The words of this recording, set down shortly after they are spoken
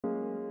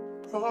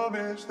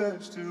promise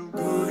there's still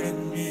good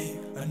in me.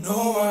 I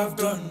know I've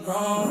done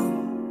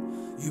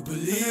wrong. You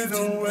believed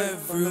in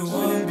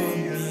everyone but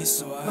me,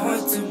 so I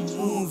had to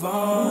move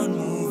on,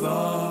 move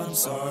on. I'm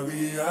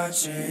sorry I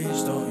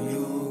changed on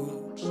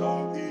you. I'm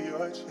sorry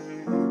I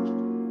changed.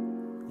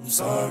 I'm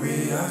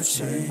sorry I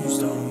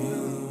changed on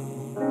you.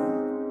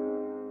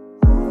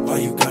 Why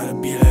you gotta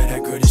be like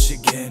that, girl? This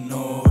shit getting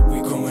old.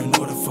 We growing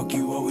older, fuck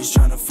you always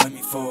tryna find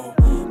me for.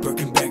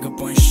 Birkin bag up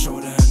on your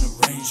shoulder and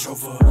a Range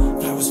Rover.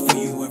 Flowers for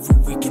you every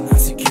week and I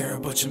take care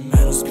about your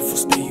manners. Before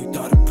spit you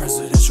thought a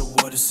presidential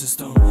water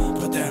system.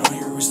 Put that on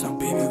your wrist now,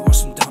 baby, watch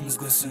some diamonds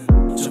glisten.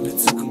 Jump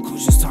into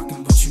conclusions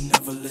talking but you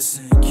never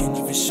listen. Can't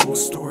even share my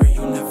story,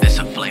 you'll never. It's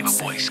a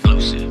Flavrboy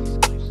exclusive.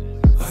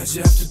 Why'd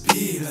you have to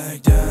be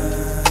like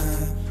that?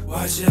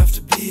 Why'd you have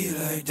to be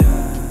like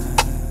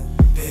that?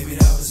 Baby,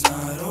 that was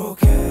not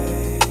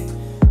okay.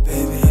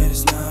 Baby, it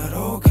is not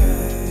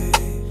okay.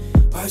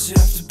 Why'd you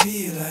have to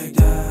be like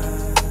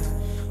that?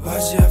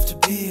 Why'd you have to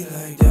be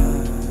like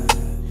that?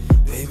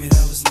 Baby,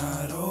 that was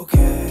not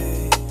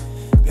okay.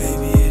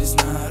 Baby, it is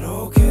not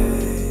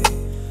okay.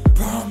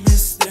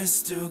 Promise there's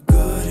still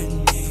good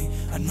in me.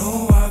 I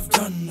know I've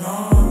done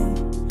wrong.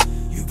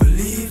 You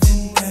believed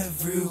in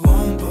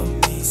everyone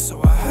but me,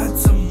 so I had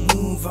to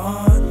move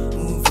on,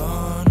 move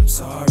on. I'm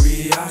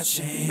sorry I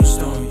changed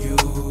on you.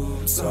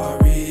 I'm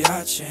sorry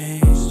I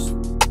changed.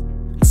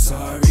 I'm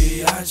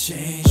sorry I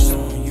changed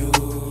on you.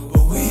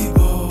 But we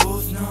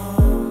both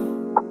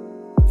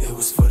know it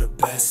was for the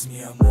best,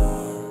 me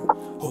amor.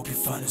 Hope you're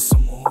finding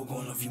someone who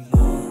gon' love you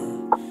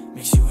more.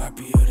 Makes you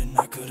happier than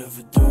I could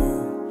ever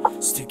do.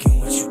 Sticking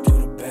with you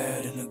through the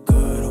bad and the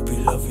good. Hope he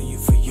loving you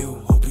for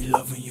you. Hope he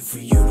loving you for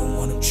you. Don't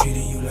want him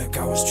treating you like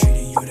I was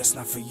treating you. That's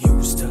not for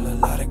you. Still a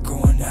lot of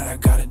growing that I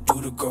gotta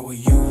do to grow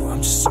with you.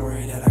 I'm just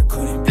sorry that I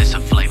couldn't be. It's a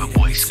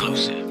Flavrboy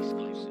exclusive.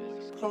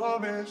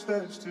 Promise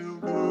there's still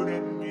good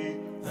in me.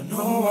 I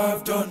know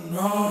I've done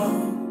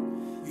wrong.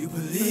 You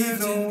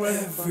believed in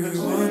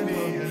everyone but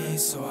me,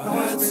 so I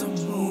had to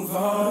move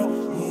on,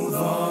 move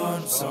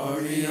on.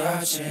 Sorry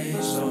I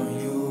changed on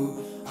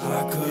you.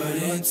 I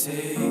couldn't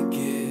take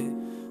it.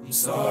 I'm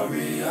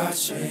sorry I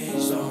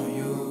changed on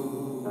you.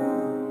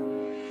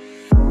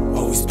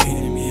 Always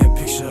painting me a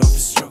picture of the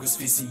struggles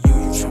facing you.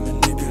 You try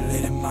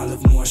manipulating my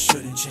love, no I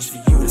shouldn't change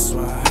for you. That's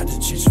why I had to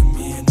change for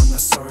me, and I'm not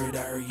sorry that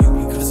I hurt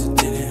you, because it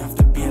didn't have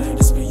to be like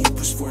this, but you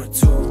pushed for it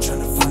too.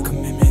 Trying to find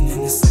commitment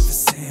in this life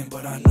of sin,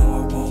 but I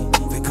know I won't.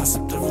 The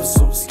concept of us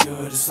so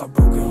obscure, it's all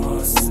broken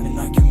hearts and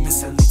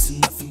arguments that lead to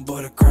nothing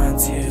but a crying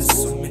tears.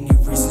 So